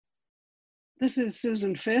This is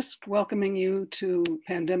Susan Fisk welcoming you to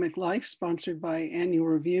Pandemic Life, sponsored by Annual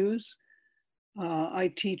Reviews.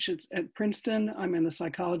 I teach at Princeton. I'm in the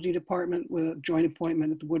psychology department with a joint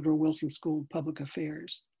appointment at the Woodrow Wilson School of Public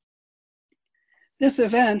Affairs. This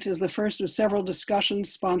event is the first of several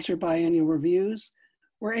discussions sponsored by Annual Reviews.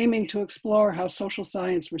 We're aiming to explore how social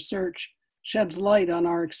science research sheds light on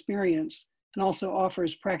our experience and also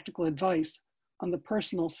offers practical advice on the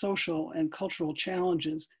personal, social, and cultural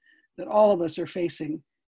challenges that all of us are facing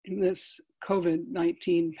in this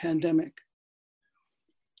COVID-19 pandemic.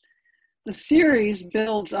 The series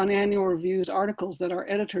builds on Annual Review's articles that our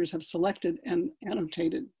editors have selected and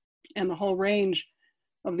annotated, and the whole range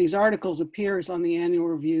of these articles appears on the Annual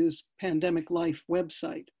Review's Pandemic Life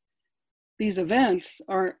website. These events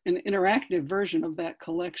are an interactive version of that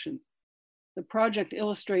collection. The project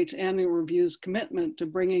illustrates Annual Review's commitment to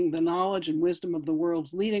bringing the knowledge and wisdom of the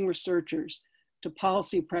world's leading researchers to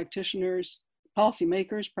policymakers,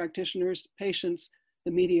 practitioners, patients,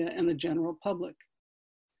 the media, and the general public.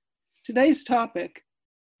 Today's topic,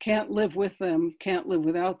 Can't Live With Them, Can't Live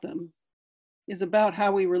Without Them, is about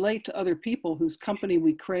how we relate to other people whose company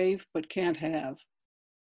we crave but can't have.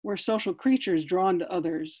 We're social creatures drawn to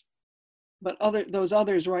others, but those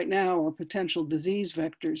others right now are potential disease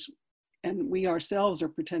vectors, and we ourselves are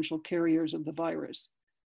potential carriers of the virus.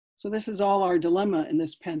 So this is all our dilemma in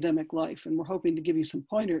this pandemic life, and we're hoping to give you some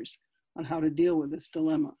pointers on how to deal with this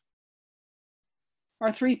dilemma.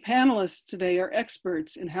 Our three panelists today are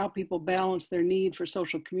experts in how people balance their need for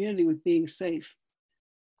social community with being safe.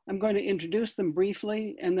 I'm going to introduce them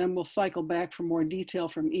briefly, and then we'll cycle back for more detail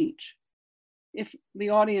from each. If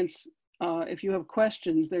the audience, if you have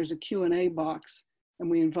questions, there's a Q&A box,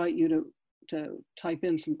 and we invite you to type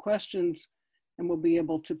in some questions, and we'll be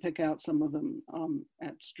able to pick out some of them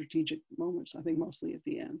at strategic moments, I think mostly at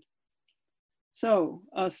the end. So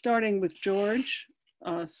starting with George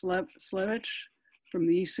Slevich from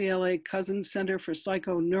the UCLA Cousins Center for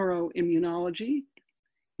Psychoneuroimmunology.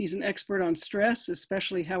 He's an expert on stress,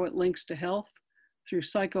 especially how it links to health through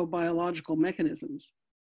psychobiological mechanisms.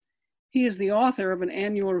 He is the author of an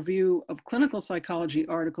Annual Review of Clinical Psychology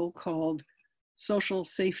article called Social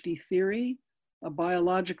Safety Theory, a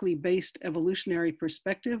biologically based evolutionary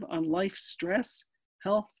perspective on life, stress,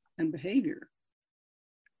 health, and behavior.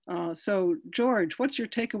 So George, what's your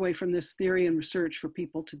takeaway from this theory and research for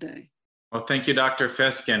people today? Well, thank you, Dr.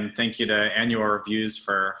 Fisk, and thank you to Annual Reviews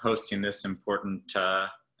for hosting this important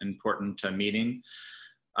meeting.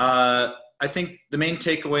 I think the main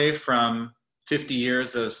takeaway from 50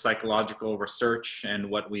 years of psychological research and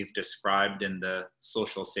what we've described in the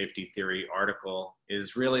Social Safety Theory article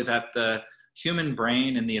is really that the human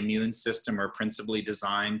brain and the immune system are principally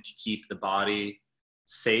designed to keep the body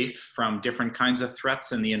safe from different kinds of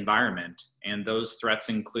threats in the environment. And those threats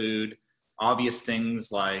include obvious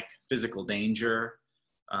things like physical danger,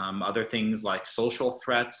 other things like social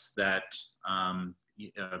threats that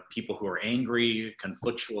people who are angry,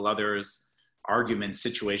 conflictual others, argument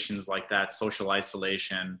situations like that, social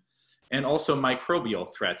isolation, and also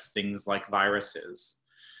microbial threats, things like viruses.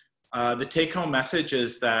 The take-home message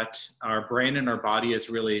is that our brain and our body is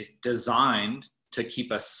really designed to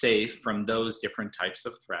keep us safe from those different types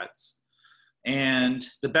of threats. And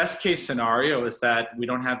the best case scenario is that we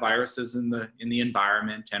don't have viruses in the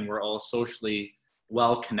environment and we're all socially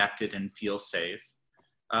well connected and feel safe.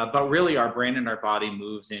 But really our brain and our body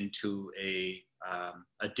moves into a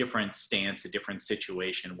different stance, a different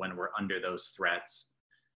situation when we're under those threats.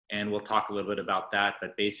 And we'll talk a little bit about that,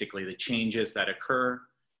 but basically the changes that occur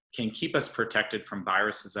can keep us protected from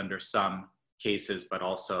viruses under some cases, but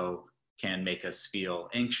also can make us feel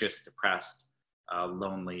anxious, depressed,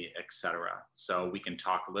 lonely, etc. So we can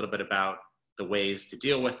talk a little bit about the ways to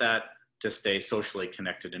deal with that, to stay socially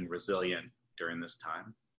connected and resilient during this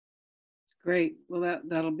time. Great. Well,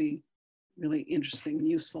 that'll be really interesting and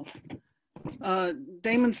useful.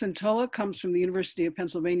 Damon Centola comes from the University of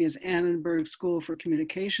Pennsylvania's Annenberg School for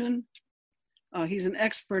Communication. He's an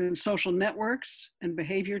expert in social networks and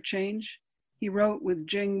behavior change. He wrote with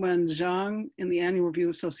Jingwen Zhang in the Annual Review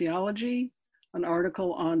of Sociology an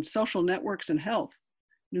article on social networks and health,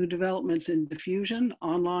 new developments in diffusion,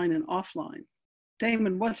 online and offline.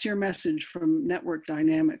 Damon, what's your message from network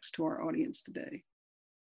dynamics to our audience today?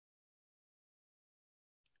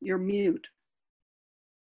 You're mute.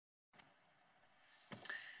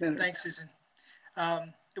 Better. Thanks, Susan.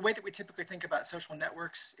 The way that we typically think about social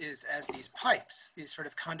networks is as these pipes, these sort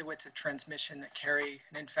of conduits of transmission that carry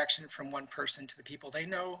an infection from one person to the people they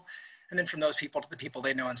know, and then from those people to the people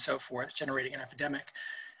they know and so forth, generating an epidemic.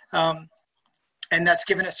 And that's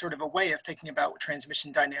given us sort of a way of thinking about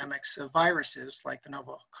transmission dynamics of viruses like the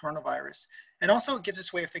novel coronavirus. And also it gives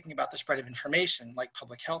us a way of thinking about the spread of information like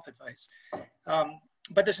public health advice.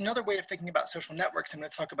 But there's another way of thinking about social networks I'm going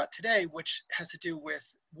to talk about today, which has to do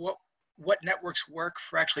with what networks work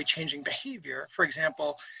for actually changing behavior. For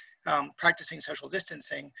example, practicing social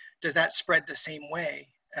distancing, does that spread the same way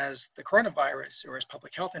as the coronavirus or as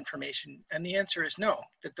public health information? And the answer is no,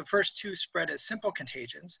 that the first two spread as simple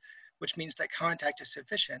contagions, which means that contact is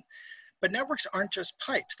sufficient. But networks aren't just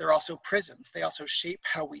pipes, they're also prisms. They also shape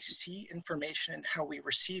how we see information and how we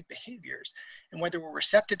receive behaviors. And whether we're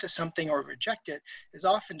receptive to something or reject it is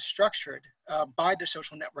often structured by the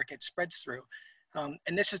social network it spreads through.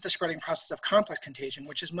 And this is the spreading process of complex contagion,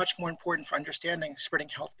 which is much more important for understanding spreading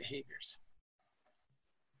health behaviors.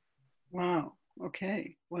 Wow,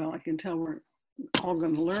 okay. Well, I can tell we're all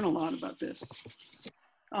going to learn a lot about this.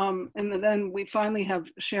 And then we finally have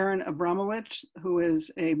Sharon Abramowitz, who is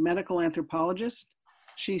a medical anthropologist.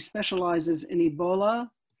 She specializes in Ebola,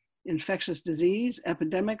 infectious disease,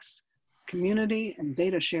 epidemics, community, and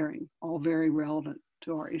data sharing, all very relevant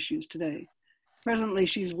to our issues today. Presently,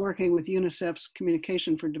 she's working with UNICEF's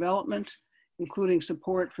Communication for Development, including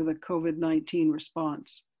support for the COVID-19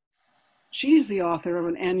 response. She's the author of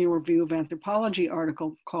an annual review of anthropology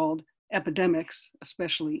article called Epidemics,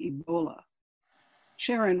 Especially Ebola.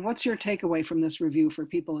 Sharon, what's your takeaway from this review for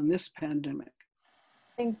people in this pandemic?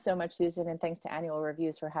 Thanks so much, Susan, and thanks to Annual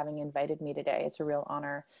Reviews for having invited me today. It's a real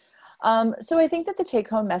honor. So I think that the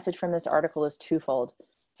take-home message from this article is twofold.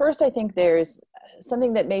 First, I think there's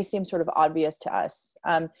something that may seem sort of obvious to us.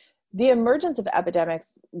 The emergence of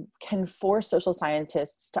epidemics can force social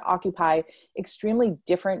scientists to occupy extremely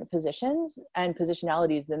different positions and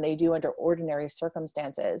positionalities than they do under ordinary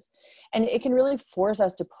circumstances. And it can really force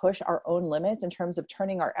us to push our own limits in terms of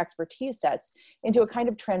turning our expertise sets into a kind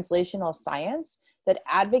of translational science that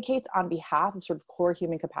advocates on behalf of sort of core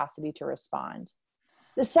human capacity to respond.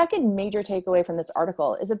 The second major takeaway from this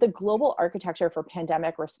article is that the global architecture for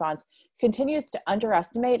pandemic response continues to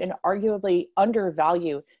underestimate and arguably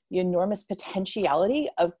undervalue the enormous potentiality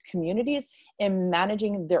of communities in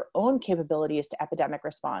managing their own capabilities to epidemic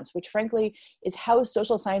response, which frankly is how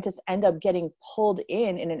social scientists end up getting pulled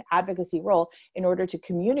in an advocacy role in order to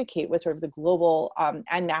communicate with sort of the global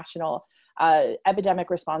and national epidemic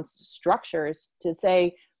response structures to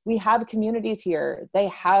say, we have communities here, they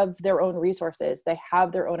have their own resources, they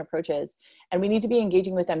have their own approaches, and we need to be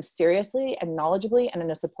engaging with them seriously and knowledgeably and in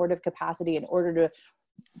a supportive capacity in order to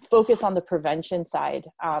focus on the prevention side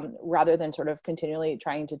rather than sort of continually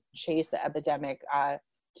trying to chase the epidemic,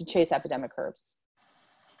 epidemic curves.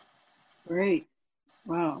 Great,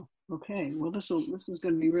 wow, okay. Well, this is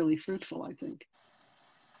going to be really fruitful, I think.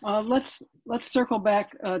 Let's circle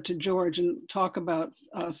back to George and talk about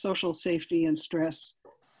social safety and stress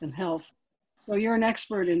and health. So you're an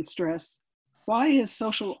expert in stress. Why is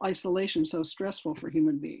social isolation so stressful for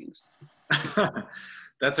human beings?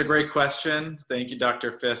 That's a great question. Thank you,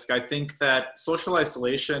 Dr. Fisk. I think that social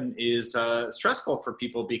isolation is stressful for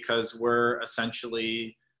people because we're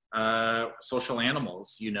essentially social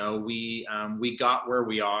animals. You know, we got where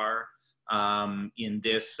we are in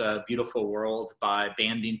this beautiful world by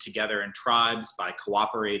banding together in tribes, by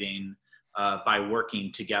cooperating, by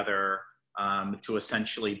working together to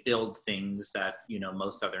essentially build things that, you know,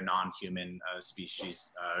 most other non-human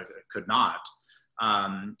species could not.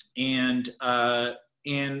 And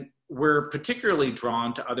we're particularly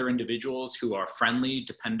drawn to other individuals who are friendly,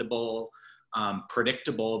 dependable,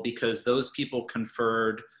 predictable, because those people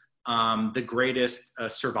conferred the greatest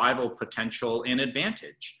survival potential and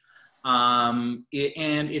advantage. And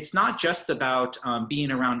it's not just about being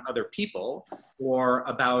around other people or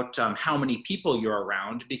about how many people you're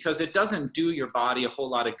around, because it doesn't do your body a whole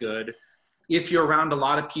lot of good if you're around a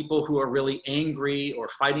lot of people who are really angry or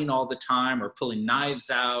fighting all the time or pulling knives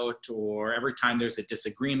out, or every time there's a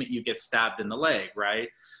disagreement, you get stabbed in the leg, right?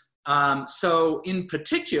 So in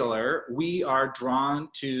particular, we are drawn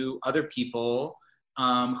to other people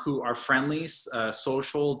who are friendly,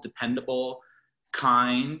 social, dependable,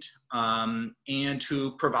 kind, and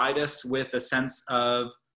who provide us with a sense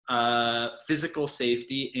of physical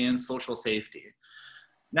safety and social safety.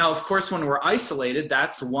 Now, of course, when we're isolated,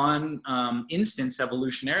 that's one instance,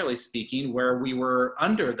 evolutionarily speaking, where we were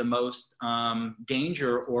under the most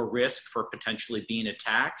danger or risk for potentially being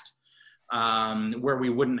attacked, where we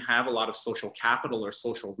wouldn't have a lot of social capital or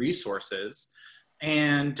social resources.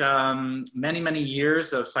 And many, many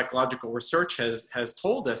years of psychological research has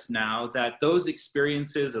told us now that those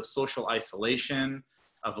experiences of social isolation,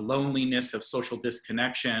 of loneliness, of social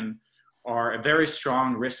disconnection are a very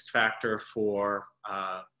strong risk factor for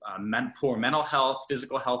poor mental health,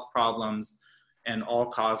 physical health problems, and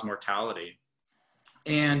all-cause mortality.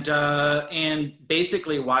 And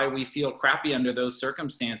basically why we feel crappy under those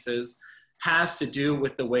circumstances has to do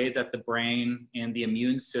with the way that the brain and the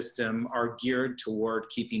immune system are geared toward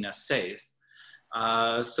keeping us safe.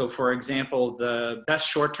 So for example, the best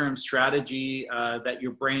short-term strategy that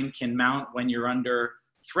your brain can mount when you're under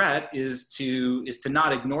threat is to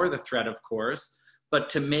not ignore the threat, of course, but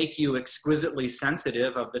to make you exquisitely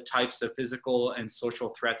sensitive of the types of physical and social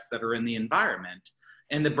threats that are in the environment.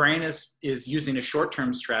 And the brain is using a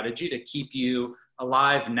short-term strategy to keep you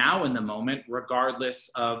alive now in the moment, regardless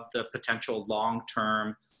of the potential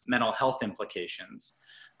long-term mental health implications.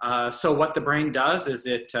 So what the brain does is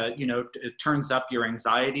it turns up your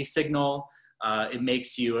anxiety signal. It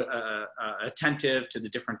makes you attentive to the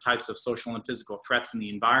different types of social and physical threats in the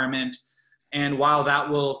environment. And while that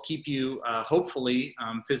will keep you hopefully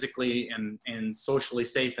physically and socially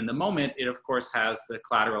safe in the moment, it of course has the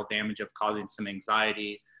collateral damage of causing some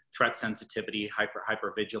anxiety, threat sensitivity,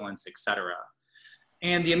 hypervigilance, etc.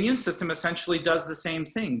 And the immune system essentially does the same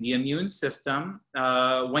thing. The immune system,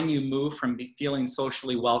 when you move from feeling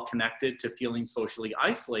socially well-connected to feeling socially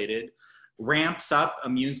isolated, ramps up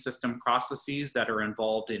immune system processes that are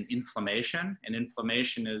involved in inflammation. And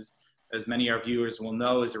inflammation is, as many of our viewers will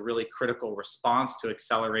know, is a really critical response to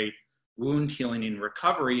accelerate wound healing and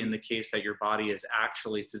recovery in the case that your body is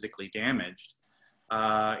actually physically damaged.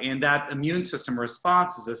 And that immune system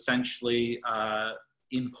response is essentially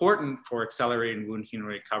important for accelerating wound healing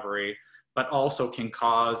recovery, but also can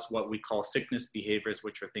cause what we call sickness behaviors,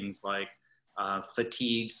 which are things like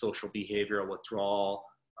fatigue, social behavioral withdrawal,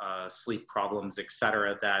 sleep problems,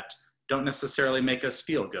 etc., that don't necessarily make us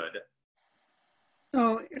feel good.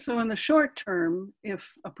 So in the short term, if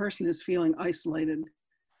a person is feeling isolated,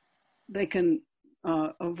 they can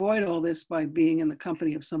avoid all this by being in the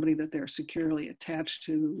company of somebody that they're securely attached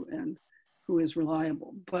to and who is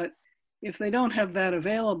reliable. But if they don't have that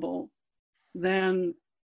available, then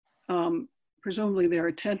presumably they're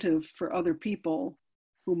attentive for other people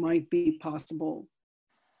who might be possible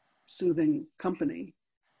soothing company.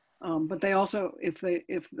 But they also, if the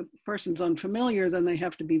person's unfamiliar, then they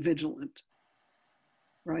have to be vigilant,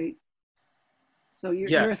 right? So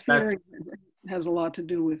your theory has a lot to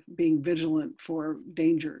do with being vigilant for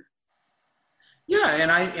danger. Yeah,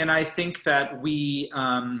 and I think that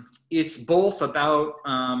it's both about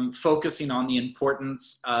focusing on the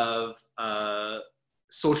importance of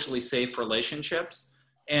socially safe relationships,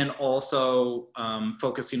 and also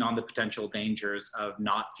focusing on the potential dangers of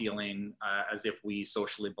not feeling as if we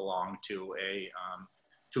socially belong to a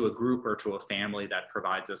group or to a family that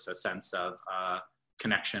provides us a sense of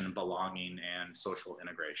connection, belonging, and social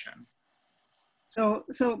integration. So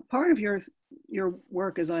part of your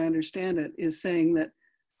work, as I understand it, is saying that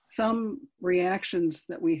some reactions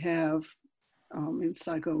that we have in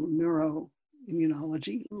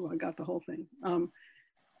psychoneuroimmunology, I got the whole thing,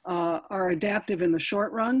 are adaptive in the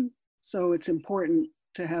short run. So it's important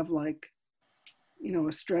to have a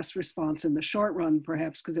stress response in the short run,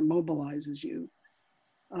 perhaps because it mobilizes you.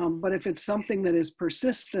 But if it's something that is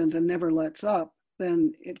persistent and never lets up,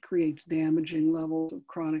 then it creates damaging levels of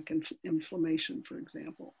chronic inflammation, for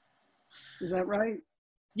example. Is that right?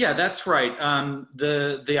 Yeah, that's right.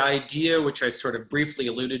 The idea, which I sort of briefly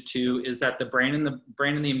alluded to, is that the brain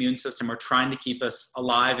and the immune system are trying to keep us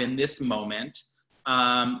alive in this moment,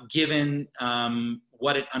 given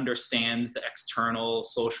what it understands the external,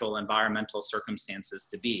 social, environmental circumstances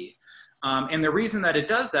to be. And the reason that it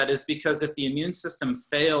does that is because if the immune system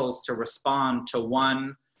fails to respond to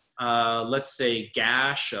one let's say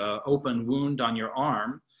gash, open wound on your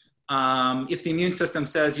arm, if the immune system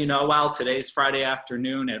says, well, today's Friday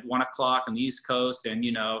afternoon at 1 o'clock on the East Coast, and,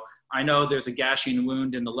 I know there's a gashing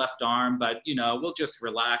wound in the left arm, but, we'll just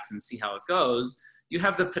relax and see how it goes. You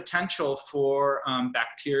have the potential for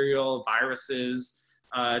bacterial viruses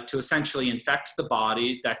to essentially infect the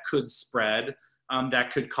body that could spread,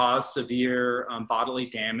 that could cause severe bodily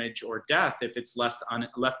damage or death if it's left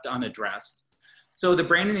unaddressed. So the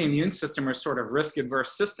brain and the immune system are sort of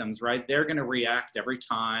risk-averse systems, right? They're going to react every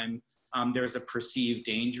time there's a perceived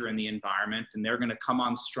danger in the environment, and they're going to come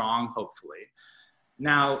on strong, hopefully.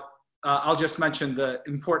 Now, I'll just mention the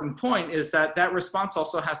important point is that that response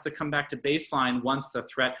also has to come back to baseline once the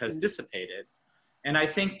threat has dissipated. And I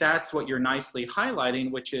think that's what you're nicely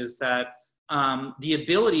highlighting, which is that the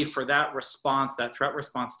ability for that response, that threat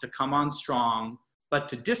response, to come on strong, but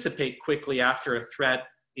to dissipate quickly after a threat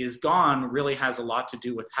is gone really has a lot to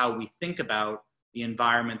do with how we think about the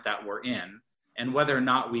environment that we're in. and whether or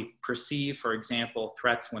not we perceive, for example,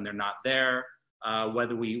 threats when they're not there,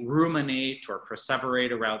 whether we ruminate or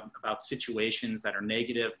perseverate about situations that are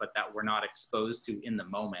negative but that we're not exposed to in the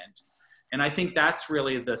moment. And I think that's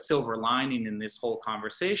really the silver lining in this whole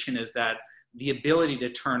conversation, is that the ability to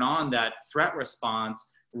turn on that threat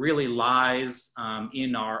response really lies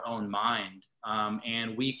in our own mind.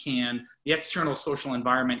 And the external social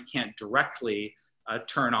environment can't directly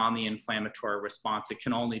turn on the inflammatory response. It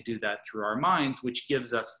can only do that through our minds, which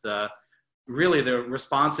gives us the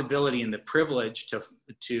responsibility and the privilege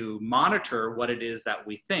to monitor what it is that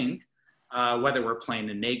we think, whether we're playing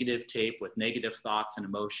a negative tape with negative thoughts and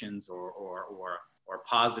emotions, or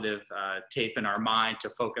positive tape in our mind to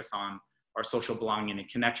focus on our social belonging and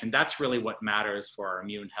connection. That's really what matters for our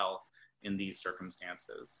immune health in these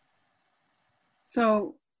circumstances.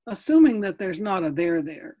 So assuming that there's not a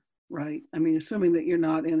there, right? I mean, assuming that you're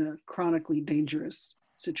not in a chronically dangerous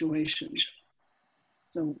situation.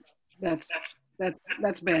 So that's bad.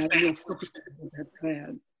 That's bad.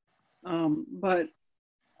 But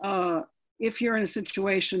if you're in a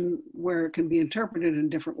situation where it can be interpreted in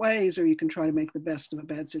different ways, or you can try to make the best of a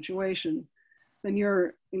bad situation, then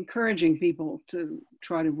you're encouraging people to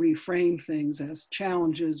try to reframe things as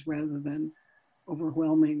challenges rather than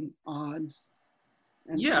overwhelming odds.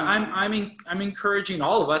 Yeah, I'm encouraging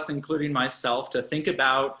all of us, including myself, to think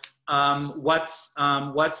about what's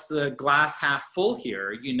the glass half full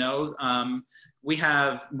here. You know, we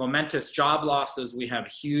have momentous job losses, we have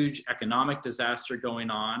huge economic disaster going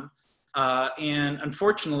on, and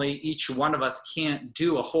unfortunately, each one of us can't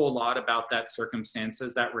do a whole lot about that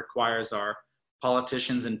circumstances. That requires our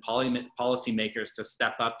politicians and policymakers to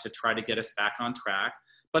step up to try to get us back on track.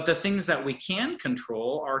 But the things that we can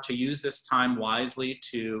control are to use this time wisely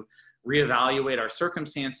to reevaluate our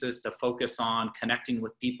circumstances, to focus on connecting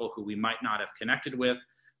with people who we might not have connected with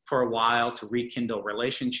for a while, to rekindle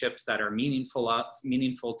relationships that are meaningful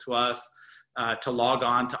to us, to log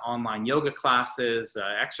on to online yoga classes,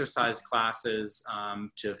 exercise classes,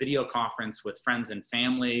 to video conference with friends and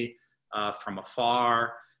family from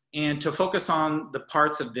afar, and to focus on the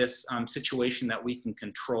parts of this situation that we can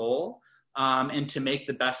control, and to make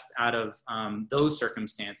the best out of those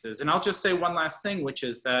circumstances. And I'll just say one last thing, which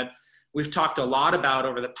is that we've talked a lot about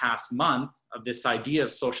over the past month of this idea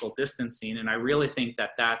of social distancing, and I really think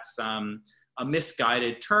that that's a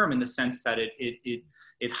misguided term in the sense that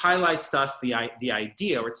it highlights to us the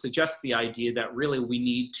idea, or it suggests the idea that really we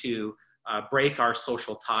need to break our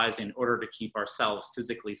social ties in order to keep ourselves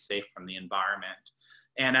physically safe from the environment.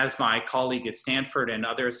 And as my colleague at Stanford and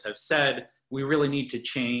others have said, we really need to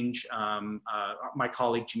change, my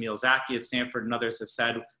colleague Jamil Zaki at Stanford and others have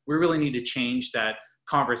said, we really need to change that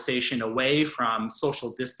conversation away from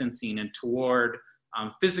social distancing and toward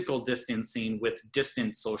physical distancing with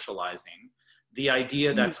distant socializing. The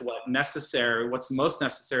idea that's what's most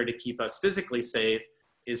necessary to keep us physically safe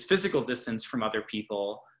is physical distance from other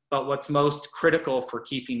people, but what's most critical for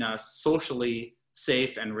keeping us socially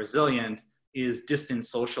safe and resilient is distant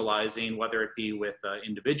socializing, whether it be with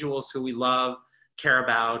individuals who we love, care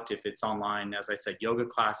about, if it's online, as I said, yoga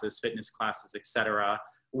classes, fitness classes, etc.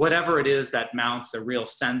 Whatever it is that mounts a real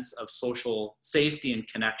sense of social safety and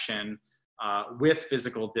connection with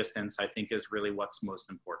physical distance, I think is really what's most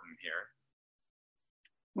important here.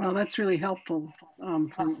 Well, that's really helpful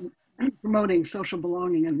for promoting social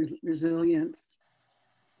belonging and resilience,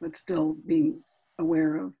 but still being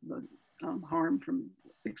aware of the harm from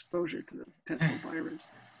exposure to the potential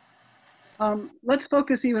virus. Let's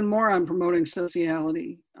focus even more on promoting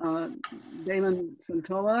sociality. Damon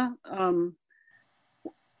Santola,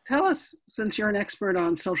 tell us, since you're an expert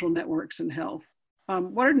on social networks and health,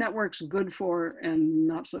 what are networks good for and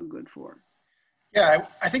not so good for? Yeah,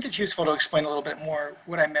 I think it's useful to explain a little bit more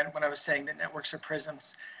what I meant when I was saying that networks are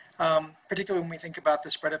prisms, particularly when we think about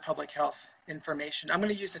the spread of public health information. I'm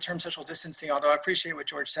going to use the term social distancing, although I appreciate what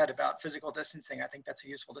George said about physical distancing. I think that's a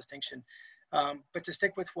useful distinction. But to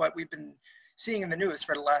stick with what we've been seeing in the news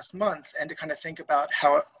for the last month, and to kind of think about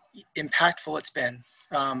how impactful it's been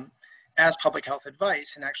as public health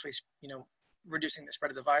advice and actually, reducing the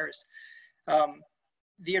spread of the virus.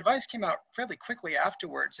 The advice came out fairly quickly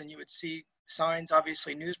afterwards, and you would see signs,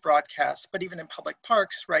 obviously news broadcasts, but even in public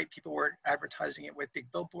parks, right? People were advertising it with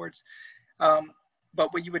big billboards.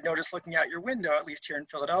 But what you would notice looking out your window, at least here in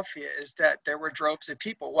Philadelphia, is that there were droves of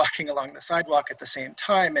people walking along the sidewalk at the same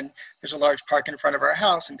time. And there's a large park in front of our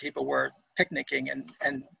house, and people were picnicking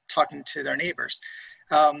and talking to their neighbors.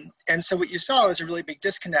 And so what you saw is a really big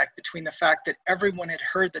disconnect between the fact that everyone had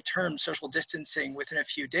heard the term social distancing within a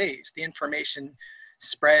few days. The information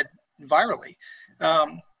spread virally,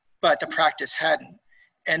 but the practice hadn't.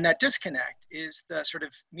 And that disconnect is the sort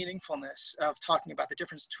of meaningfulness of talking about the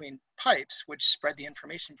difference between pipes, which spread the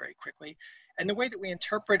information very quickly, and the way that we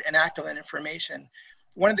interpret and act on that information.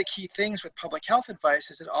 One of the key things with public health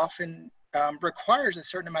advice is it often requires a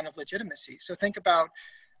certain amount of legitimacy. So think about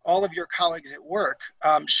all of your colleagues at work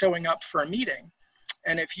showing up for a meeting.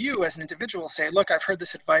 And if you as an individual say, look, I've heard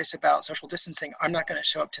this advice about social distancing, I'm not going to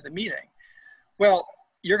show up to the meeting. Well,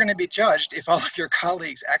 you're going to be judged if all of your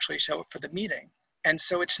colleagues actually show up for the meeting. And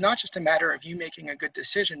so it's not just a matter of you making a good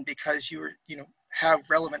decision because you have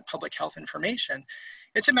relevant public health information.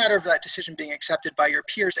 It's a matter of that decision being accepted by your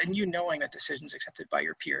peers and you knowing that decision is accepted by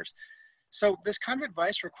your peers. So this kind of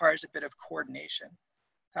advice requires a bit of coordination.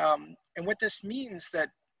 And what this means, that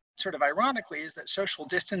sort of ironically, is that social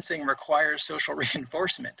distancing requires social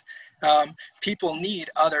reinforcement. People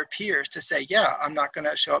need other peers to say, yeah, I'm not going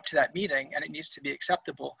to show up to that meeting, and it needs to be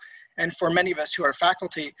acceptable. And for many of us who are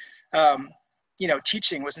faculty,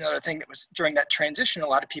 teaching was another thing that was during that transition. A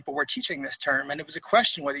lot of people were teaching this term, and it was a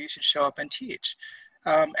question whether you should show up and teach.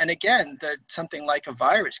 And again, something like a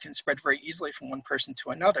virus can spread very easily from one person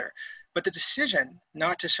to another. But the decision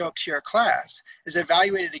not to show up to your class is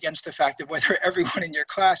evaluated against the fact of whether everyone in your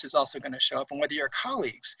class is also going to show up and whether your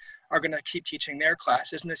colleagues are going to keep teaching their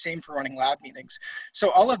classes, and the same for running lab meetings.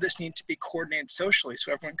 So all of this needs to be coordinated socially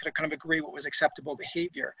so everyone could kind of agree what was acceptable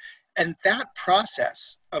behavior. And that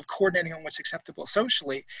process of coordinating on what's acceptable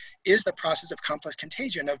socially is the process of complex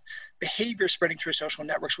contagion, of behavior spreading through social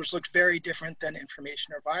networks, which looks very different than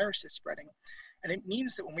information or viruses spreading. And it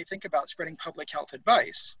means that when we think about spreading public health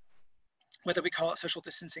advice, whether we call it social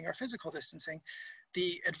distancing or physical distancing,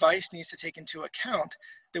 the advice needs to take into account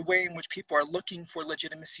the way in which people are looking for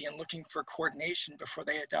legitimacy and looking for coordination before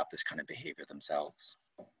they adopt this kind of behavior themselves.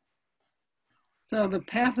 So the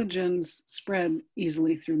pathogens spread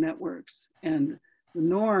easily through networks, and the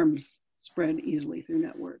norms spread easily through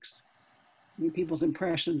networks. I mean, people's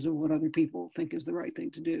impressions of what other people think is the right thing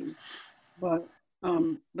to do. But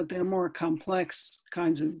they're more complex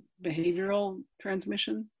kinds of behavioral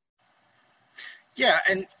transmission. Yeah,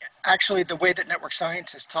 and actually the way that network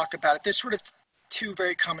scientists talk about it, there's sort of two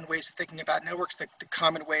very common ways of thinking about networks. The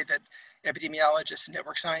common way that epidemiologists and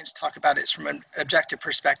network science talk about it is from an objective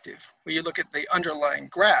perspective, where you look at the underlying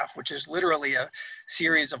graph, which is literally a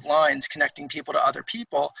series of lines connecting people to other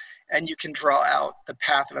people, and you can draw out the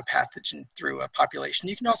path of a pathogen through a population.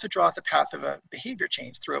 You can also draw out the path of a behavior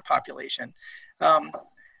change through a population.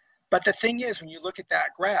 But the thing is, when you look at that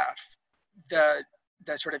graph, the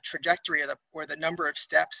sort of trajectory or the number of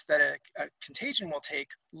steps that a contagion will take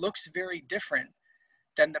looks very different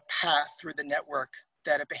than the path through the network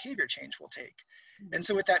that a behavior change will take. And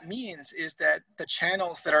so what that means is that the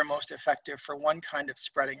channels that are most effective for one kind of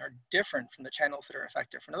spreading are different from the channels that are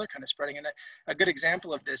effective for another kind of spreading. And a good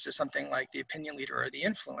example of this is something like the opinion leader or the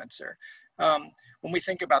influencer. When we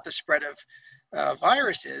think about the spread of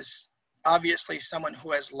viruses, obviously someone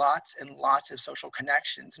who has lots and lots of social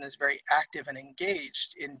connections and is very active and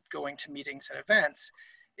engaged in going to meetings and events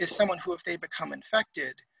is someone who, if they become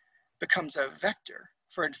infected, becomes a vector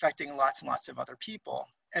for infecting lots and lots of other people.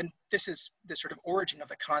 And this is the sort of origin of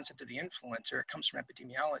the concept of the influencer. It comes from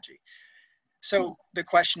epidemiology. So the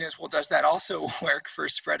question is, well, does that also work for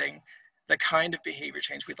spreading the kind of behavior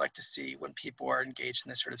change we'd like to see when people are engaged in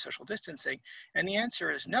this sort of social distancing? And the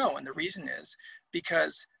answer is no. And the reason is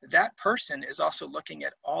because that person is also looking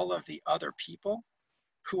at all of the other people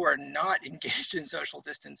who are not engaged in social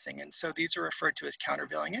distancing. And so these are referred to as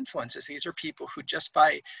countervailing influences. These are people who, just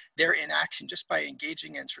by their inaction, just by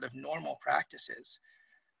engaging in sort of normal practices,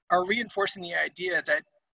 are reinforcing the idea that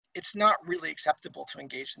it's not really acceptable to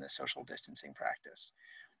engage in this social distancing practice.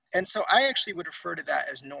 And so I actually would refer to that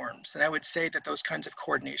as norms. And I would say that those kinds of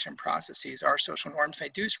coordination processes are social norms. They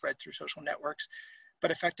do spread through social networks,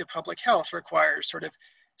 but effective public health requires sort of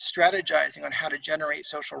strategizing on how to generate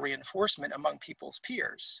social reinforcement among people's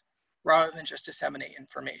peers, rather than just disseminate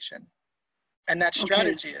information. And that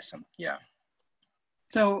strategy is yeah.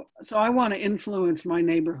 So I want to influence my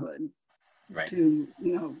neighborhood, right, to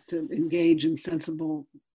engage in sensible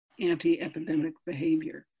anti-epidemic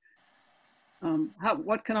behavior.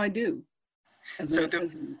 What can I do as a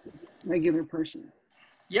regular person?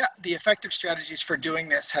 Yeah, the effective strategies for doing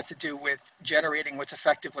this have to do with generating what's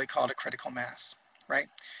effectively called a critical mass, right?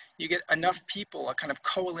 You get enough people, a kind of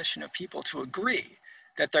coalition of people, to agree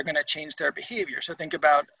that they're going to change their behavior. So think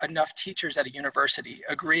about enough teachers at a university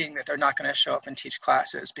agreeing that they're not going to show up and teach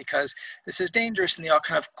classes because this is dangerous, and they all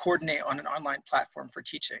kind of coordinate on an online platform for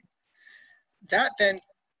teaching. That then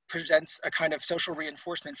presents a kind of social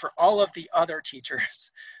reinforcement for all of the other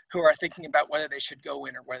teachers who are thinking about whether they should go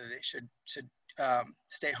in or whether they should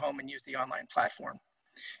stay home and use the online platform.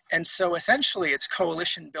 And so essentially it's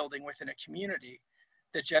coalition building within a community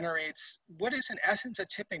that generates what is in essence a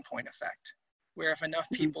tipping point effect, where if enough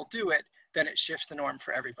people do it, then it shifts the norm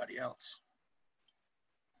for everybody else.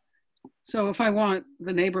 So if I want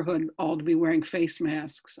the neighborhood all to be wearing face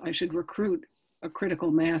masks, I should recruit a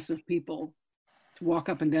critical mass of people to walk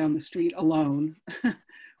up and down the street alone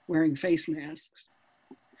wearing face masks.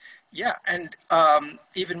 Yeah, and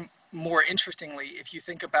even more interestingly, if you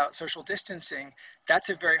think about social distancing, that's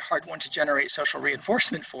a very hard one to generate social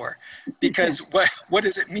reinforcement for, because what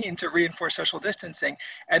does it mean to reinforce social distancing?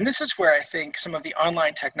 And this is where I think some of the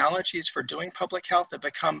online technologies for doing public health have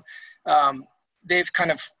become, they've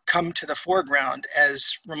kind of come to the foreground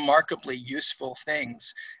as remarkably useful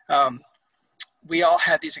things. We all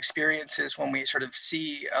had these experiences when we sort of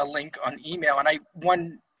see a link on email,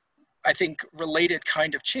 and I think related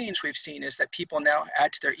kind of change we've seen is that people now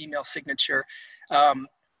add to their email signature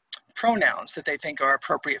pronouns that they think are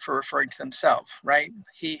appropriate for referring to themselves, right?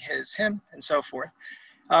 He, his, him, and so forth.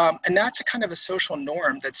 And that's a kind of a social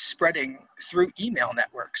norm that's spreading through email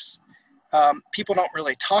networks. People don't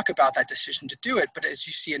really talk about that decision to do it, but as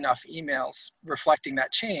you see enough emails reflecting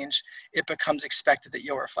that change, it becomes expected that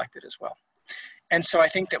you'll reflect it as well. And so I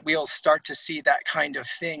think that we'll start to see that kind of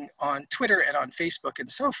thing on Twitter and on Facebook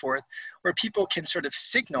and so forth, where people can sort of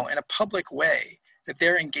signal in a public way that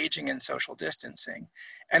they're engaging in social distancing.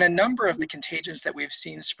 And a number of the contagions that we've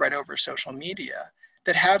seen spread over social media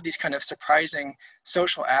that have these kind of surprising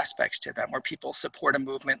social aspects to them, where people support a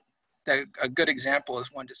movement. A good example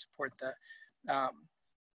is one to support the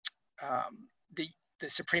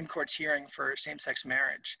Supreme Court's hearing for same-sex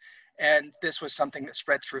marriage. And this was something that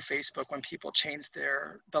spread through Facebook when people changed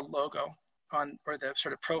the logo on, or the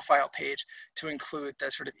sort of profile page to include the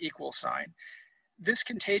sort of equal sign. This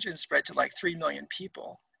contagion spread to like 3 million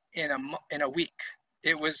people in a week.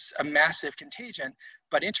 It was a massive contagion,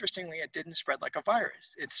 but interestingly, it didn't spread like a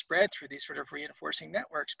virus. It spread through these sort of reinforcing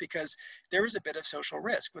networks because there was a bit of social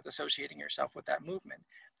risk with associating yourself with that movement.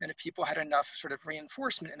 And if people had enough sort of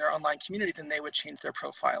reinforcement in their online community, then they would change their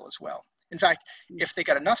profile as well. In fact, if they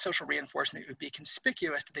got enough social reinforcement, it would be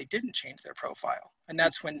conspicuous that they didn't change their profile. And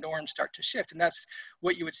that's when norms start to shift. And that's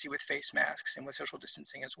what you would see with face masks and with social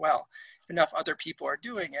distancing as well. If enough other people are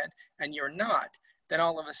doing it and you're not, then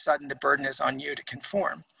all of a sudden the burden is on you to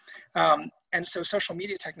conform. And so social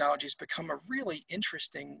media technologies become a really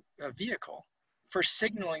interesting vehicle for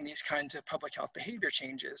signaling these kinds of public health behavior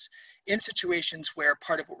changes in situations where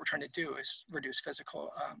part of what we're trying to do is reduce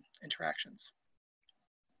physical interactions.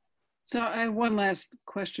 So I have one last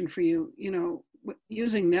question for you. You know,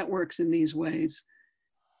 using networks in these ways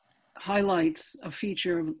highlights a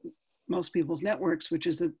feature of most people's networks, which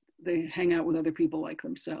is that they hang out with other people like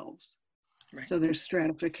themselves. Right. So there's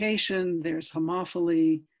stratification, there's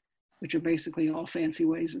homophily, which are basically all fancy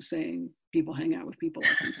ways of saying people hang out with people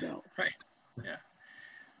like themselves. Right, yeah.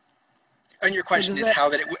 And your question is how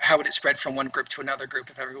would it spread from one group to another group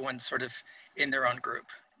if everyone's sort of in their own group?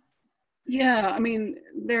 Yeah, I mean,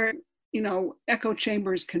 echo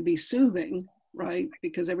chambers can be soothing, right?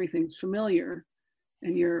 Because everything's familiar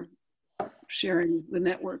and you're sharing the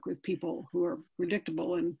network with people who are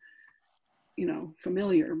predictable and,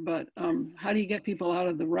 familiar. But how do you get people out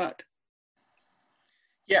of the rut?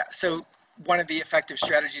 Yeah, so one of the effective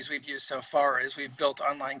strategies we've used so far is we've built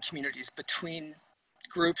online communities between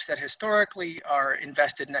groups that historically are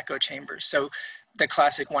invested in echo chambers. So the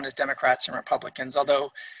classic one is Democrats and Republicans,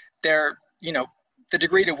 although they're, the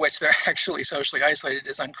degree to which they're actually socially isolated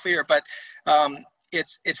is unclear, but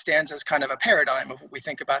it stands as kind of a paradigm of what we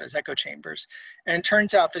think about as echo chambers. And it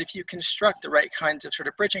turns out that if you construct the right kinds of sort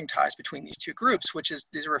of bridging ties between these two groups,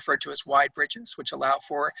 these are referred to as wide bridges, which allow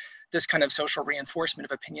for this kind of social reinforcement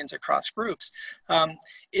of opinions across groups,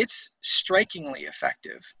 it's strikingly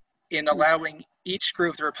effective in allowing each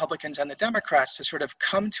group, the Republicans and the Democrats, to sort of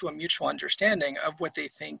come to a mutual understanding of what they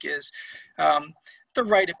think is the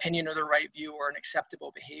right opinion or the right view or an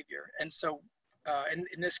acceptable behavior. And so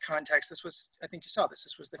in this context, this was, I think you saw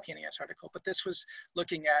this was the PNAS article, but this was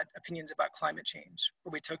looking at opinions about climate change,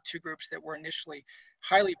 where we took two groups that were initially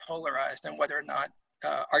highly polarized on whether or not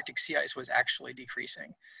Arctic sea ice was actually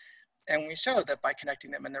decreasing. And we showed that by connecting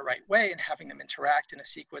them in the right way and having them interact in a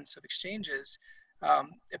sequence of exchanges,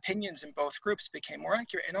 opinions in both groups became more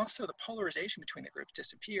accurate, and also the polarization between the groups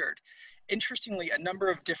disappeared. Interestingly, a number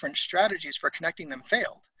of different strategies for connecting them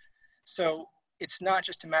failed. So it's not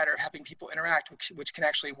just a matter of having people interact, which can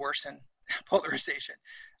actually worsen polarization.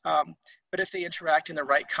 But if they interact in the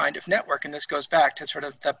right kind of network, and this goes back to sort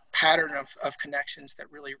of the pattern of connections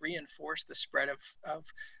that really reinforce the spread of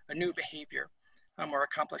a new behavior or a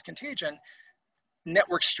complex contagion,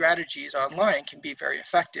 network strategies online can be very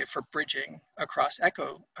effective for bridging across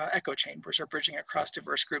echo chambers, or bridging across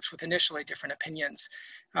diverse groups with initially different opinions,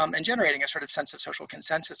 and generating a sort of sense of social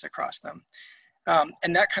consensus across them.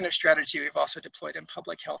 And that kind of strategy we've also deployed in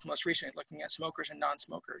public health, most recently looking at smokers and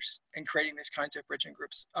non-smokers, and creating these kinds of bridging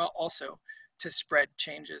groups also to spread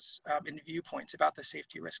changes in viewpoints about the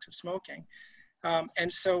safety risks of smoking.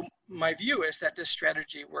 And so my view is that this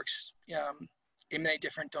strategy works in many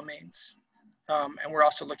different domains. And we're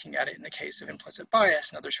also looking at it in the case of implicit bias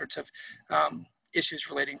and other sorts of issues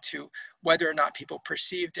relating to whether or not people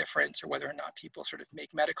perceive difference, or whether or not people sort of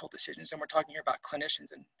make medical decisions. And we're talking here about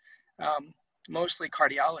clinicians and mostly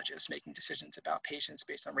cardiologists making decisions about patients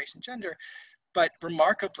based on race and gender. But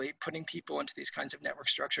remarkably, putting people into these kinds of network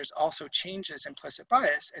structures also changes implicit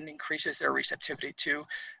bias and increases their receptivity to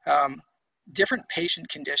different patient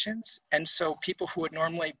conditions. And so people who would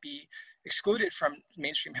normally be excluded from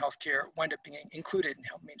mainstream healthcare wind up being included in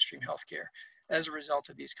mainstream healthcare as a result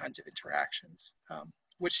of these kinds of interactions,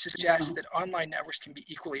 which suggests that online networks can be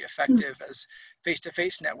equally effective as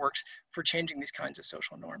face-to-face networks for changing these kinds of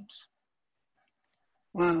social norms.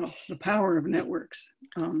 Wow, the power of networks.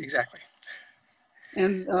 Exactly.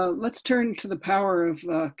 And let's turn to the power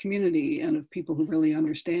of community and of people who really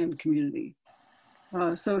understand community.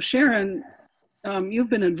 So Sharon, you've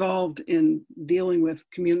been involved in dealing with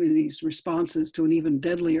communities' responses to an even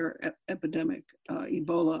deadlier epidemic,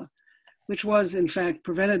 Ebola, which was in fact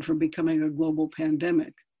prevented from becoming a global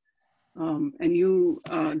pandemic. And you,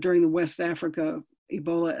 during the West Africa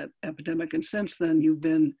Ebola epidemic, and since then, you've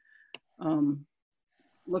been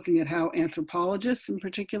looking at how anthropologists in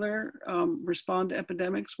particular respond to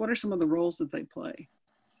epidemics. What are some of the roles that they play?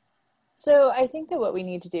 So I think that what we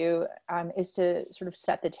need to do is to sort of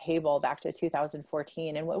set the table back to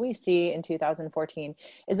 2014. And what we see in 2014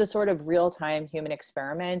 is a sort of real-time human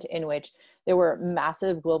experiment in which there were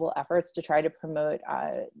massive global efforts to try to promote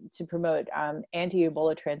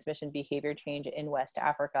anti-Ebola transmission behavior change in West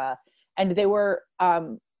Africa. And they were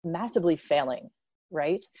massively failing,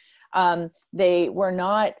 right? They were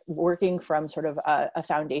not working from sort of a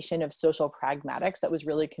foundation of social pragmatics that was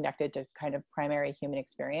really connected to kind of primary human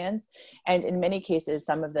experience. And in many cases,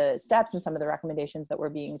 some of the steps and some of the recommendations that were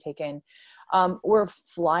being taken were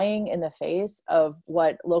flying in the face of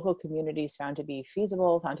what local communities found to be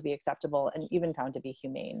feasible, found to be acceptable, and even found to be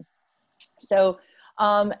humane. So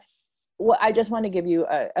I just want to give you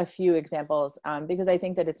a few examples because I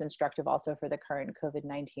think that it's instructive also for the current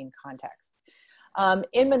COVID-19 context.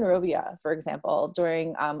 In Monrovia, for example,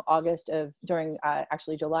 during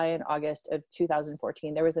actually July and August of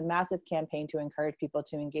 2014, there was a massive campaign to encourage people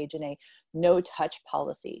to engage in a no-touch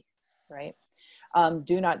policy, right?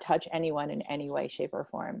 Do not touch anyone in any way, shape, or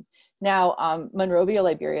form. Now, Monrovia,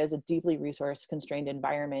 Liberia is a deeply resource-constrained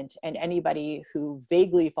environment, and anybody who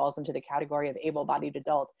vaguely falls into the category of able-bodied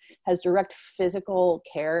adult has direct physical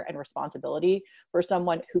care and responsibility for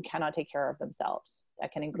someone who cannot take care of themselves.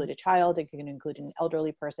 That can include a child, it can include an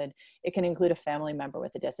elderly person, it can include a family member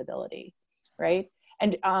with a disability, right?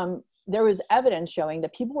 And there was evidence showing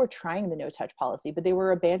that people were trying the no-touch policy, but they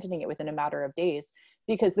were abandoning it within a matter of days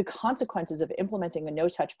because the consequences of implementing a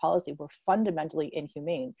no-touch policy were fundamentally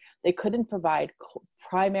inhumane. They couldn't provide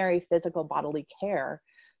primary physical bodily care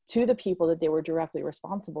to the people that they were directly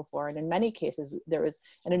responsible for. And in many cases, there was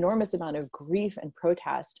an enormous amount of grief and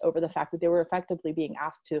protest over the fact that they were effectively being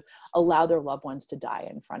asked to allow their loved ones to die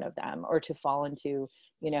in front of them or to fall into,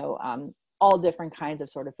 all different kinds of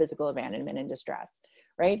sort of physical abandonment and distress.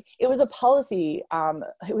 Right? It was a policy,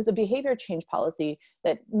 it was a behavior change policy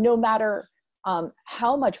that no matter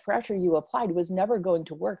how much pressure you applied was never going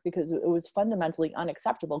to work because it was fundamentally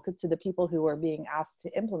unacceptable to the people who were being asked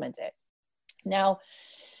to implement it. Now,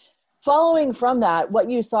 following from that,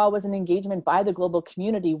 what you saw was an engagement by the global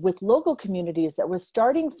community with local communities that was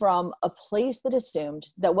starting from a place that assumed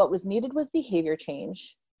that what was needed was behavior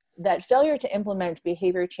change, that failure to implement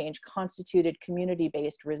behavior change constituted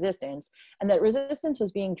community-based resistance, and that resistance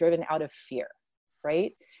was being driven out of fear,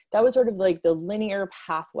 right? That was sort of like the linear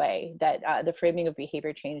pathway that the framing of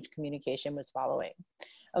behavior change communication was following,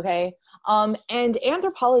 okay? And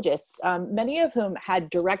anthropologists, many of whom had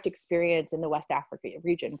direct experience in the West Africa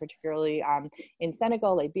region, particularly in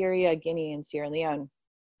Senegal, Liberia, Guinea, and Sierra Leone,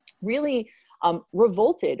 really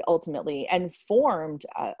revolted ultimately and formed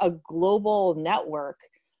a global network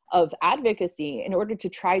of advocacy in order to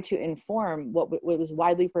try to inform what was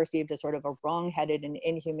widely perceived as sort of a wrong-headed and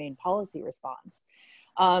inhumane policy response.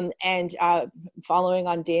 And following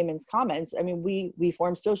on Damon's comments, I mean, we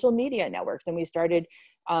formed social media networks, and we started,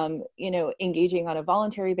 you know, engaging on a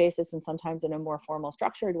voluntary basis and sometimes in a more formal,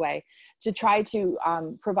 structured way to try to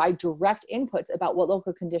provide direct inputs about what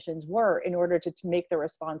local conditions were in order to make the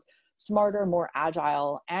response smarter, more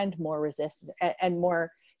agile, and more resistant and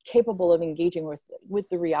more capable of engaging with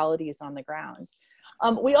the realities on the ground.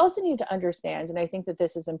 We also need to understand, and I think that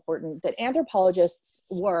this is important, that anthropologists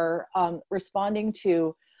were responding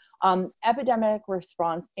to epidemic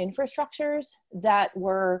response infrastructures that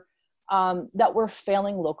were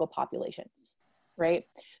failing local populations, right?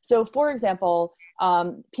 So for example,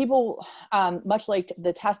 people, much like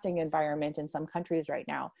the testing environment in some countries right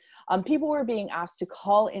now, people were being asked to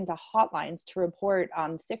call into hotlines to report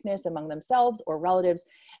sickness among themselves or relatives,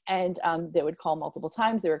 and they would call multiple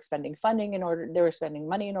times. They were expending funding they were spending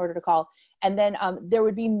money in order to call, and then there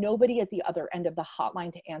would be nobody at the other end of the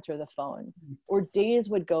hotline to answer the phone, or days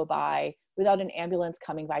would go by without an ambulance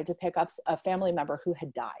coming by to pick up a family member who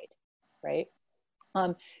had died, right?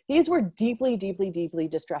 These were deeply, deeply, deeply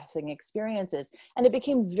distressing experiences. And it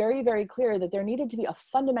became very, very clear that there needed to be a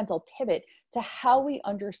fundamental pivot to how we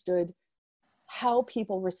understood how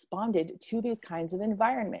people responded to these kinds of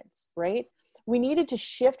environments, right? We needed to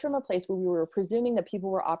shift from a place where we were presuming that people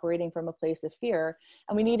were operating from a place of fear,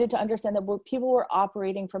 and we needed to understand that people were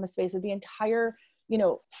operating from a space of the entire, you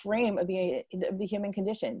know, frame of the human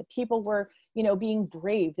condition. The people were, you know, being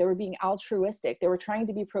brave, they were being altruistic, they were trying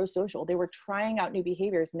to be pro-social, they were trying out new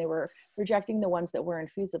behaviors, and they were rejecting the ones that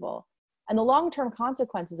weren't feasible. And the long-term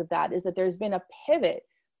consequences of that is that there's been a pivot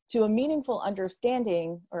to a meaningful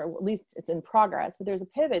understanding, or at least it's in progress, but there's a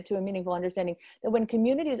pivot to a meaningful understanding that when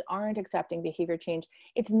communities aren't accepting behavior change,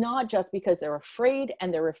 it's not just because they're afraid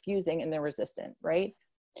and they're refusing and they're resistant, right?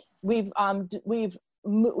 We've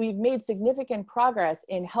made significant progress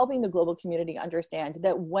in helping the global community understand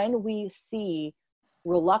that when we see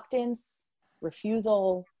reluctance,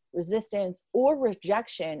 refusal, resistance, or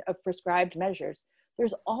rejection of prescribed measures,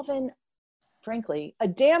 there's often, frankly, a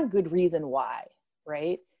damn good reason why,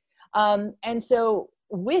 right? And so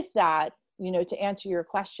with that, you know, to answer your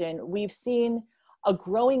question, we've seen a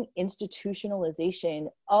growing institutionalization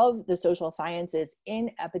of the social sciences in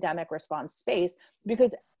epidemic response space,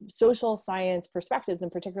 because social science perspectives,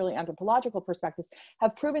 and particularly anthropological perspectives,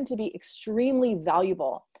 have proven to be extremely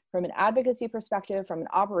valuable from an advocacy perspective, from an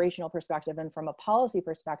operational perspective, and from a policy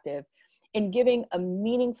perspective, in giving a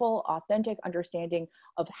meaningful, authentic understanding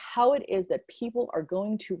of how it is that people are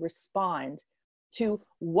going to respond to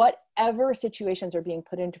whatever situations are being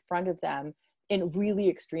put in front of them in really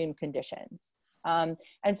extreme conditions.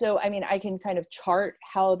 And so, I mean, I can kind of chart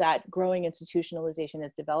how that growing institutionalization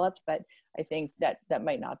has developed, but I think that that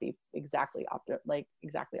might not be exactly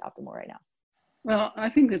optimal right now. Well, I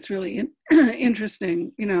think that's really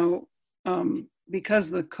interesting, you know, because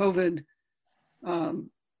the COVID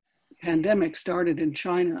pandemic started in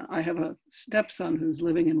China. I have a stepson who's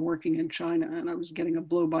living and working in China, and I was getting a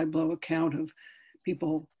blow-by-blow account of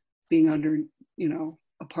people being under, you know,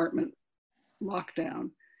 apartment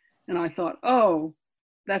lockdown. And I thought, oh,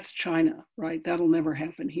 that's China, right? That'll never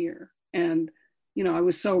happen here. And, you know, I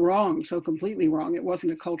was so wrong, so completely wrong. It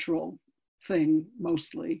wasn't a cultural thing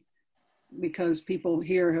mostly, because people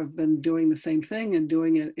here have been doing the same thing and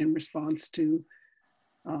doing it in response to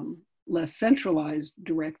less centralized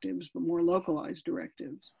directives, but more localized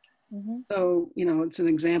directives. Mm-hmm. So, you know, it's an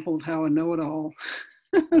example of how a know-it-all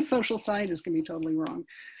social scientist can be totally wrong.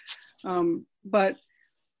 But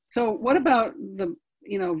so what about the,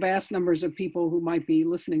 you know, vast numbers of people who might be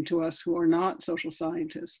listening to us who are not social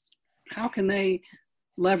scientists? How can they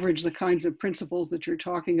leverage the kinds of principles that you're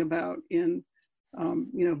talking about in,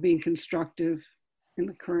 you know, being constructive in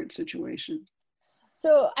the current situation?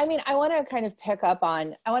 So, I mean, I want to kind of pick up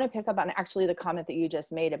on actually the comment that you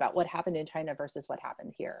just made about what happened in China versus what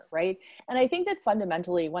happened here, right? And I think that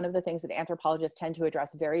fundamentally, one of the things that anthropologists tend to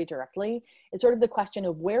address very directly is sort of the question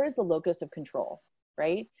of where is the locus of control,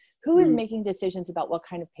 right? Who is making decisions about what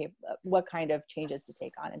kind of changes to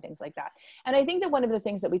take on and things like that? And I think that one of the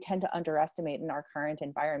things that we tend to underestimate in our current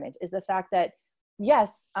environment is the fact that,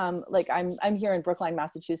 yes, like I'm here in Brookline,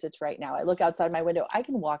 Massachusetts right now. I look outside my window. I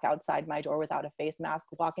can walk outside my door without a face mask,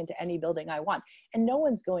 walk into any building I want, and no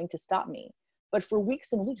one's going to stop me. But for weeks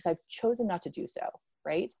and weeks, I've chosen not to do so,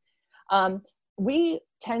 right? We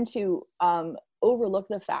tend to overlook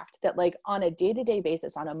the fact that, like, on a day-to-day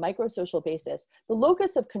basis, on a microsocial basis, the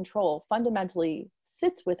locus of control fundamentally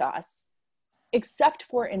sits with us, except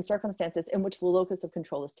for in circumstances in which the locus of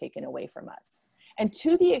control is taken away from us. And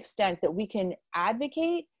to the extent that we can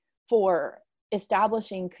advocate for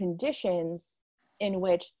establishing conditions in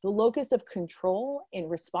which the locus of control in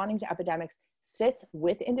responding to epidemics sits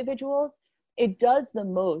with individuals, it does the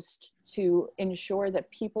most to ensure that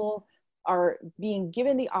people are being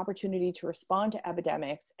given the opportunity to respond to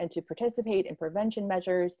epidemics and to participate in prevention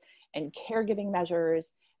measures and caregiving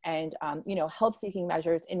measures and help-seeking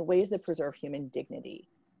measures in ways that preserve human dignity,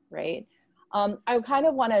 right? I kind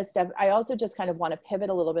of want to I also just kind of want to pivot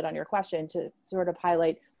a little bit on your question to sort of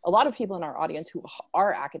highlight a lot of people in our audience who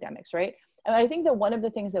are academics, right? And I think that one of the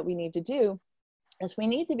things that we need to do is we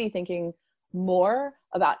need to be thinking more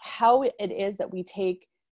about how it is that we take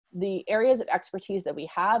the areas of expertise that we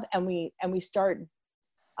have and we start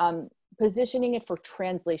positioning it for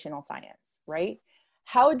translational science, right?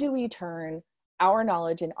 How do we turn our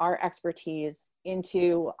knowledge and our expertise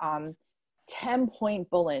into 10-point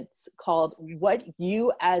bullets called what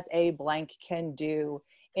you as a blank can do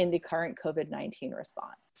in the current COVID-19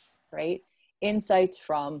 response, right? Insights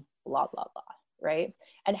from blah, blah, blah, right?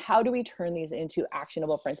 And how do we turn these into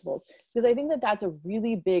actionable principles? Because I think that that's a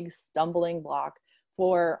really big stumbling block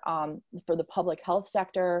for the public health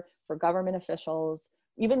sector, for government officials,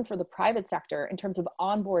 even for the private sector in terms of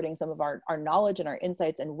onboarding some of our knowledge and our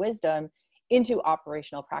insights and wisdom into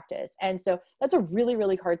operational practice. And so that's a really,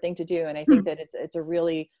 really hard thing to do. And I think that it's a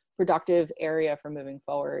really productive area for moving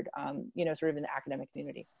forward, sort of in the academic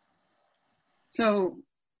community. So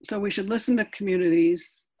we should listen to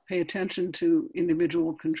communities, pay attention to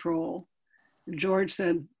individual control. George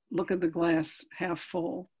said, look at the glass half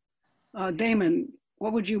full. Damon,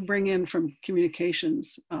 what would you bring in from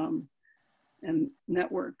communications and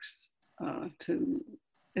networks to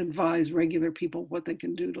advise regular people what they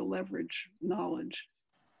can do to leverage knowledge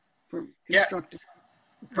for constructive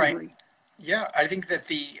recovery? Right. Yeah, I think that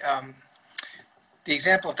the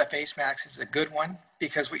example of the face masks is a good one,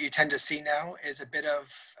 because what you tend to see now is a bit of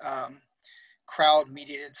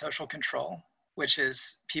crowd-mediated social control, which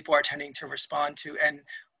is people are tending to respond to, and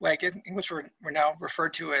like in English we're now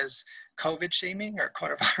referred to as COVID shaming or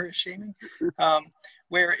coronavirus shaming,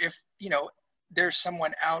 where if there's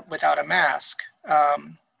someone out without a mask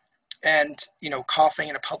and coughing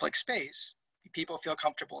in a public space, people feel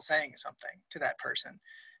comfortable saying something to that person,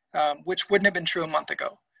 which wouldn't have been true a month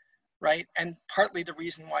ago, right? And partly the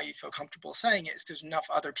reason why you feel comfortable saying it is there's enough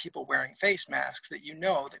other people wearing face masks that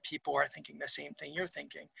that people are thinking the same thing you're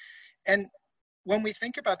thinking. And when we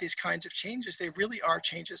think about these kinds of changes, they really are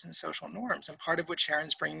changes in social norms. And part of what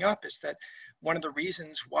Sharon's bringing up is that one of the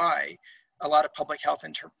reasons why a lot of public health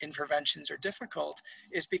interventions are difficult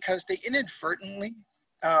is because they inadvertently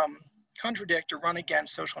contradict or run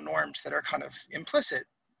against social norms that are kind of implicit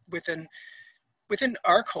within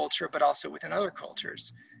our culture, but also within other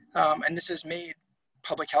cultures. And this has made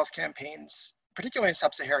public health campaigns, particularly in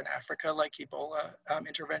sub-Saharan Africa, like Ebola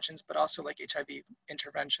interventions, but also like HIV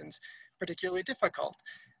interventions, particularly difficult.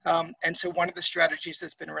 And so one of the strategies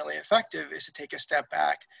that's been really effective is to take a step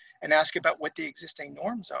back and ask about what the existing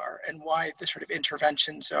norms are and why the sort of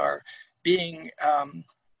interventions are being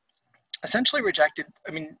essentially rejected.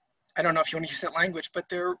 I mean, I don't know if you want to use that language, but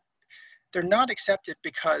they're not accepted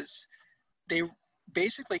because they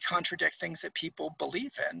basically contradict things that people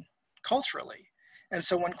believe in culturally. And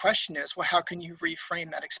so one question is, well, how can you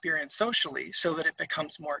reframe that experience socially so that it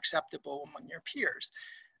becomes more acceptable among your peers?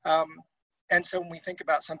 And so when we think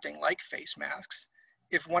about something like face masks,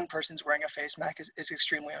 if one person's wearing a face mask is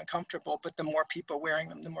extremely uncomfortable, but the more people wearing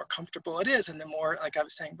them, the more comfortable it is. And the more, like I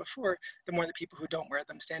was saying before, the more the people who don't wear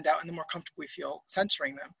them stand out and the more comfortable we feel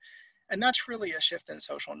censoring them. And that's really a shift in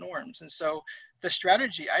social norms. And so the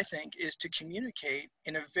strategy, I think, is to communicate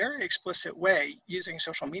in a very explicit way using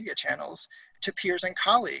social media channels to peers and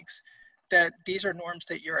colleagues that these are norms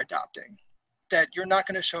that you're adopting, that you're not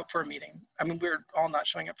going to show up for a meeting. I mean, we're all not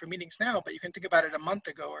showing up for meetings now, but you can think about it a month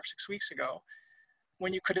ago or 6 weeks ago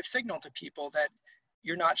when you could have signaled to people that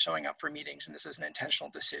you're not showing up for meetings and this is an intentional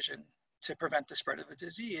decision to prevent the spread of the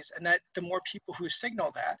disease. And that the more people who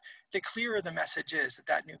signal that, the clearer the message is that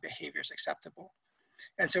that new behavior is acceptable.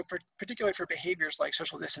 And so particularly for behaviors like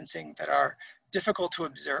social distancing that are difficult to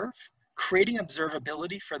observe, creating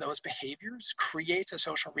observability for those behaviors creates a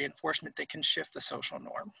social reinforcement that can shift the social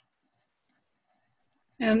norm.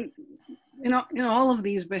 And all of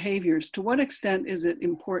these behaviors, to what extent is it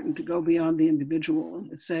important to go beyond the individual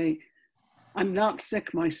and to say, I'm not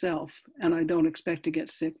sick myself and I don't expect to get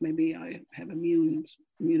sick. Maybe I have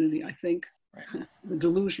immunity, I think. Right. The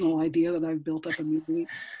delusional idea that I've built up immunity.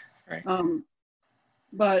 Right.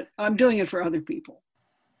 But I'm doing it for other people.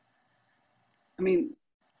 There's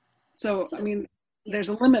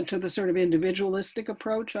a limit to the sort of individualistic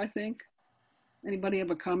approach, I think. Anybody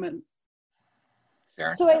have a comment?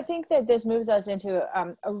 Karen? So I think that this moves us into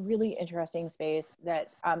a really interesting space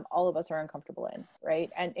that all of us are uncomfortable in, right?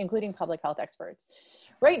 And including public health experts.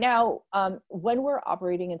 Right now, when we're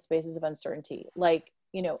operating in spaces of uncertainty, like,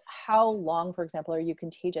 you know, how long, for example, are you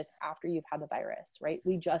contagious after you've had the virus, right?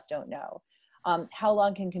 We just don't know. How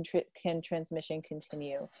long can transmission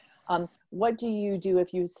continue? What do you do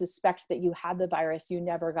if you suspect that you had the virus, you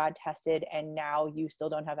never got tested, and now you still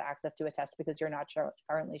don't have access to a test because you're not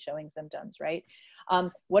currently showing symptoms, right?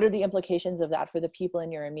 What are the implications of that for the people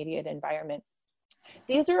in your immediate environment?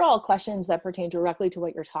 These are all questions that pertain directly to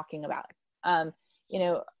what you're talking about. You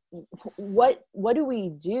know, what do we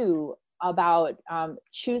do about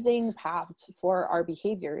choosing paths for our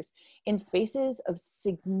behaviors in spaces of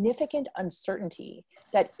significant uncertainty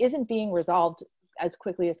that isn't being resolved as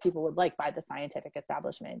quickly as people would like by the scientific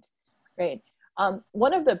establishment, right?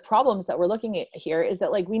 One of the problems that we're looking at here is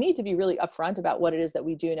that, like, we need to be really upfront about what it is that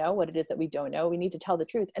we do know, what it is that we don't know. We need to tell the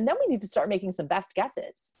truth. And then we need to start making some best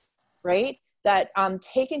guesses, right? That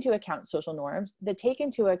take into account social norms, that take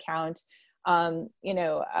into account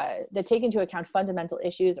that take into account fundamental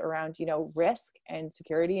issues around, you know, risk and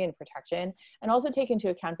security and protection, and also take into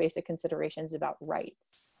account basic considerations about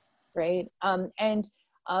rights, right?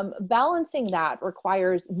 Balancing that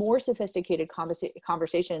requires more sophisticated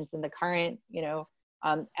conversations than the current, you know,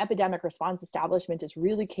 epidemic response establishment is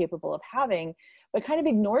really capable of having, but kind of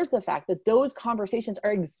ignores the fact that those conversations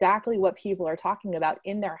are exactly what people are talking about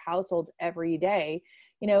in their households every day,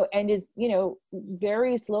 you know, and is, you know,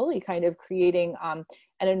 very slowly kind of creating an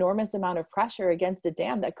enormous amount of pressure against a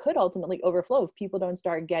dam that could ultimately overflow if people don't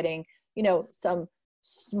start getting, you know, some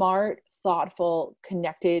smart, thoughtful,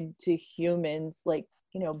 connected to humans, like,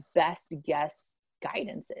 you know, best guess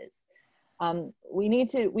guidances. We need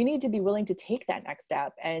to be willing to take that next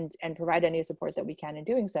step and provide any support that we can in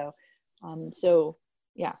doing so. So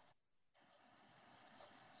yeah.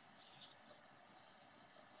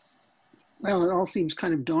 Well, it all seems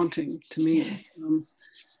kind of daunting to me.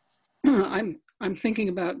 I'm thinking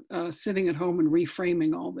about sitting at home and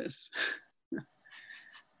reframing all this.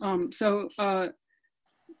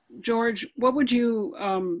 George, what would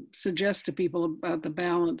you suggest to people about the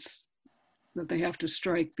balance that they have to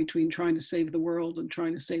strike between trying to save the world and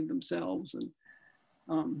trying to save themselves?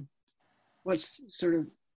 And what's sort of,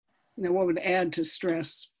 you know, what would add to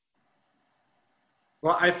stress?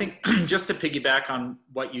 Well, I think just to piggyback on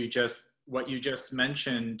what you just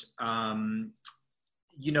mentioned,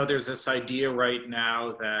 you know, there's this idea right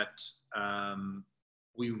now that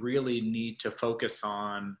we really need to focus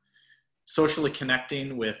on socially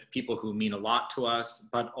connecting with people who mean a lot to us,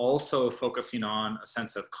 but also focusing on a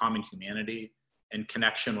sense of common humanity and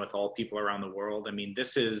connection with all people around the world. I mean,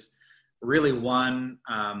 this is really one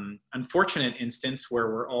unfortunate instance where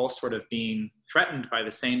we're all sort of being threatened by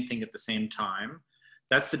the same thing at the same time.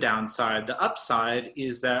 That's the downside. The upside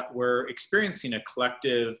is that we're experiencing a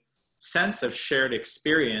collective sense of shared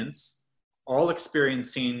experience, all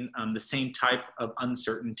experiencing the same type of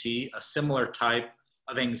uncertainty, a similar type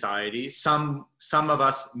of anxiety, some of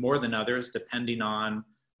us more than others, depending on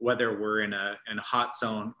whether we're in a hot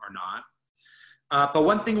zone or not. But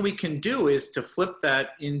one thing we can do is to flip that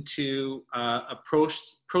into a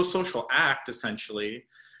pro-social act, essentially,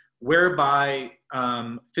 whereby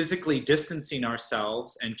physically distancing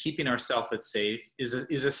ourselves and keeping ourselves safe is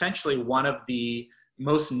essentially one of the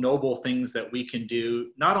most noble things that we can do,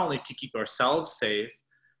 not only to keep ourselves safe,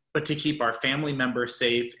 but to keep our family members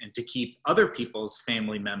safe and to keep other people's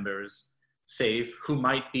family members safe who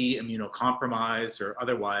might be immunocompromised or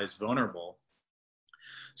otherwise vulnerable.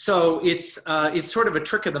 So it's sort of a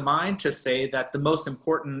trick of the mind to say that the most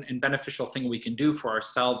important and beneficial thing we can do for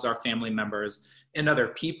ourselves, our family members, and other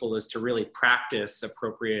people is to really practice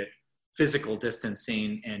appropriate physical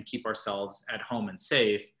distancing and keep ourselves at home and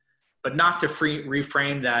safe, but not to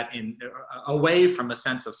reframe that away from a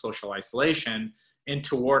sense of social isolation and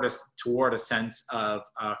toward a sense of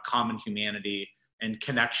common humanity and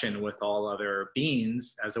connection with all other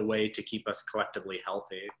beings as a way to keep us collectively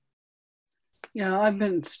healthy. Yeah, I've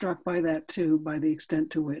been struck by that too, by the extent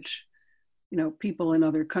to which, you know, people in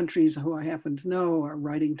other countries who I happen to know are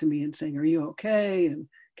writing to me and saying, "Are you okay? And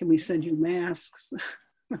can we send you masks?"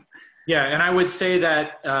 Yeah, and I would say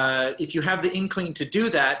that if you have the inkling to do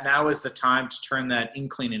that, now is the time to turn that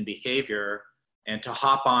inkling in behavior and to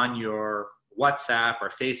hop on your WhatsApp or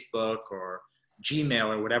Facebook or Gmail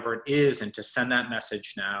or whatever it is and to send that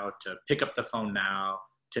message now, to pick up the phone now,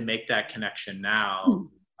 to make that connection now,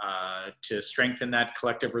 to strengthen that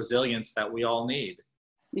collective resilience that we all need.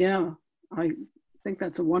 Yeah, I think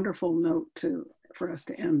that's a wonderful note for us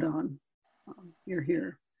to end on. You're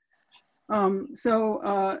here.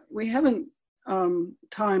 So we haven't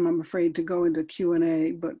time, I'm afraid, to go into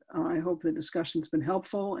Q&A, but I hope the discussion's been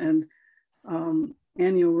helpful, and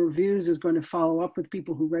Annual Reviews is going to follow up with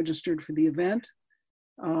people who registered for the event.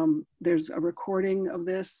 There's a recording of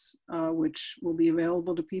this, which will be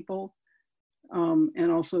available to people.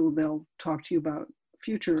 And also they'll talk to you about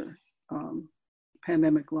future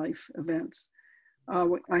pandemic life events.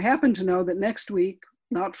 I happen to know that next week,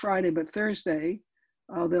 not Friday, but Thursday,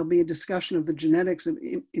 there'll be a discussion of the genetics of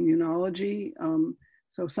immunology.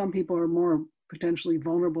 So some people are more potentially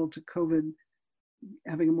vulnerable to COVID,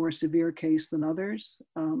 having a more severe case than others.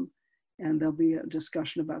 And there'll be a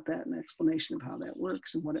discussion about that, an explanation of how that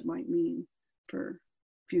works and what it might mean for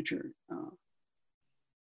future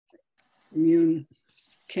immune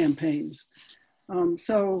campaigns.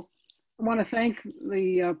 So I want to thank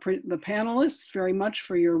the panelists very much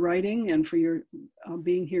for your writing and for your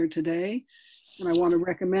being here today. And I want to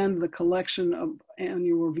recommend the collection of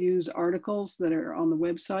Annual Reviews articles that are on the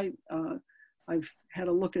website. I've had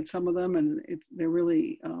a look at some of them, and they're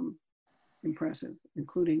really impressive,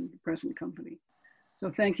 including the present company. So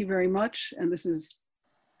thank you very much. And this is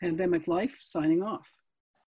Pandemic Life signing off.